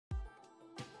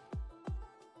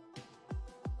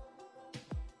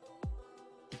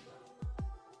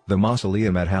The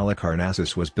Mausoleum at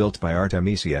Halicarnassus was built by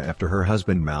Artemisia after her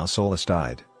husband Mausolus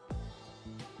died.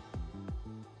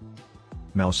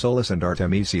 Mausolus and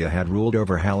Artemisia had ruled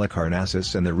over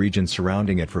Halicarnassus and the region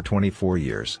surrounding it for 24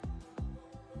 years.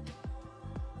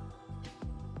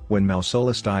 When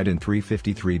Mausolus died in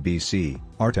 353 BC,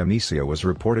 Artemisia was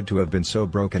reported to have been so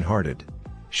broken-hearted.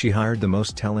 She hired the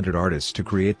most talented artists to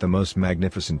create the most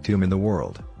magnificent tomb in the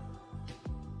world.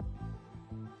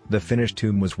 The finished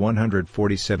tomb was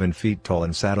 147 feet tall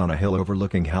and sat on a hill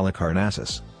overlooking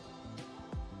Halicarnassus.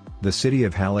 The city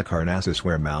of Halicarnassus,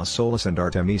 where Mausolus and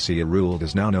Artemisia ruled,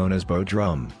 is now known as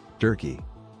Bodrum, Turkey.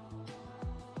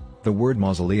 The word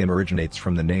mausoleum originates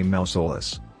from the name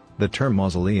Mausolus. The term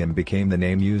mausoleum became the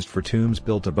name used for tombs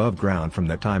built above ground from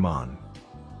that time on.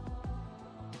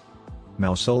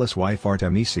 Mausolus' wife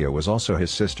Artemisia was also his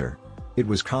sister. It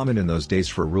was common in those days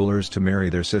for rulers to marry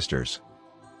their sisters.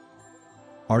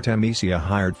 Artemisia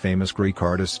hired famous Greek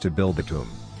artists to build the tomb.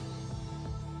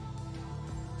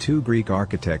 Two Greek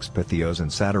architects, Pythios and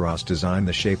Satyros, designed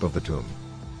the shape of the tomb.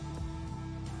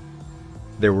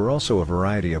 There were also a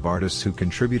variety of artists who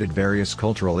contributed various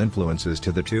cultural influences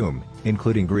to the tomb,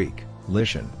 including Greek,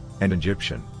 Lycian, and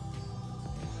Egyptian.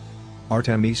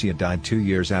 Artemisia died 2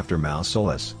 years after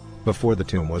Mausolus, before the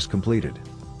tomb was completed.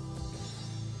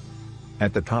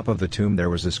 At the top of the tomb there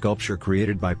was a sculpture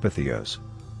created by Pythios.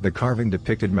 The carving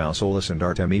depicted Mausolus and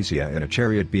Artemisia in a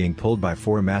chariot being pulled by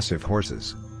 4 massive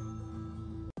horses.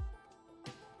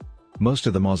 Most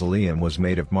of the mausoleum was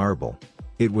made of marble.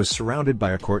 It was surrounded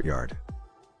by a courtyard.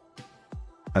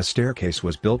 A staircase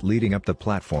was built leading up the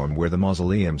platform where the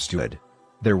mausoleum stood.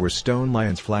 There were stone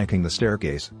lions flanking the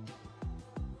staircase.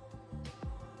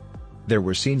 There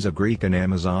were scenes of Greek and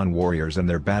Amazon warriors and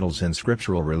their battles in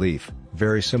scriptural relief,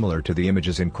 very similar to the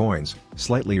images in coins,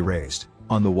 slightly raised,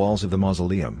 on the walls of the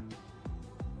mausoleum.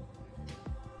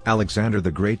 Alexander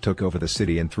the Great took over the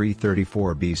city in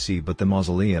 334 BC, but the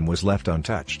mausoleum was left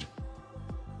untouched.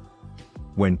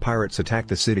 When pirates attacked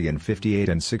the city in 58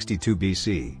 and 62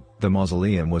 BC, the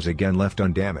mausoleum was again left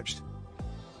undamaged.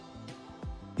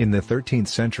 In the 13th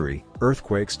century,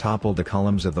 earthquakes toppled the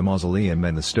columns of the mausoleum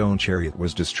and the stone chariot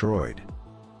was destroyed.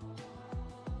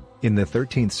 In the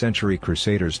 13th century,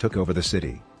 Crusaders took over the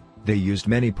city. They used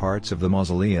many parts of the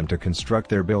mausoleum to construct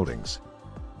their buildings.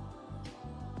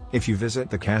 If you visit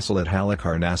the castle at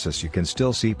Halicarnassus, you can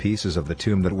still see pieces of the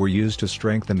tomb that were used to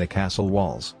strengthen the castle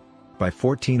walls. By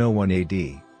 1401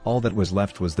 AD, all that was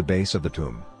left was the base of the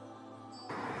tomb.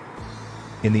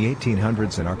 In the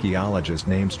 1800s, an archaeologist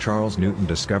named Charles Newton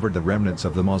discovered the remnants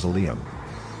of the mausoleum.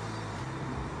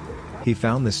 He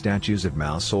found the statues of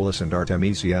Mausolus and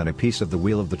Artemisia and a piece of the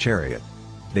wheel of the chariot.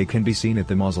 They can be seen at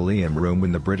the Mausoleum Room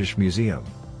in the British Museum.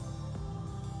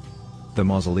 The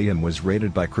mausoleum was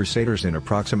raided by Crusaders in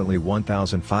approximately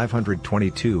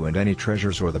 1522, and any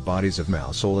treasures or the bodies of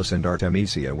Mausolus and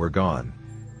Artemisia were gone.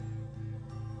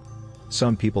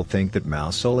 Some people think that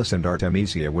Mausolus and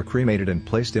Artemisia were cremated and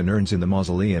placed in urns in the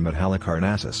mausoleum at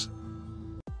Halicarnassus.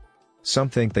 Some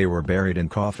think they were buried in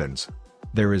coffins.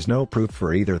 There is no proof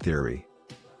for either theory.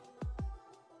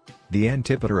 The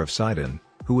Antipater of Sidon,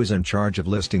 who was in charge of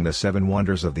listing the 7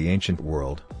 wonders of the ancient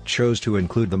world, chose to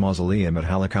include the mausoleum at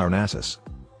Halicarnassus.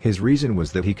 His reason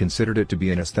was that he considered it to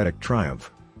be an aesthetic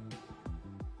triumph.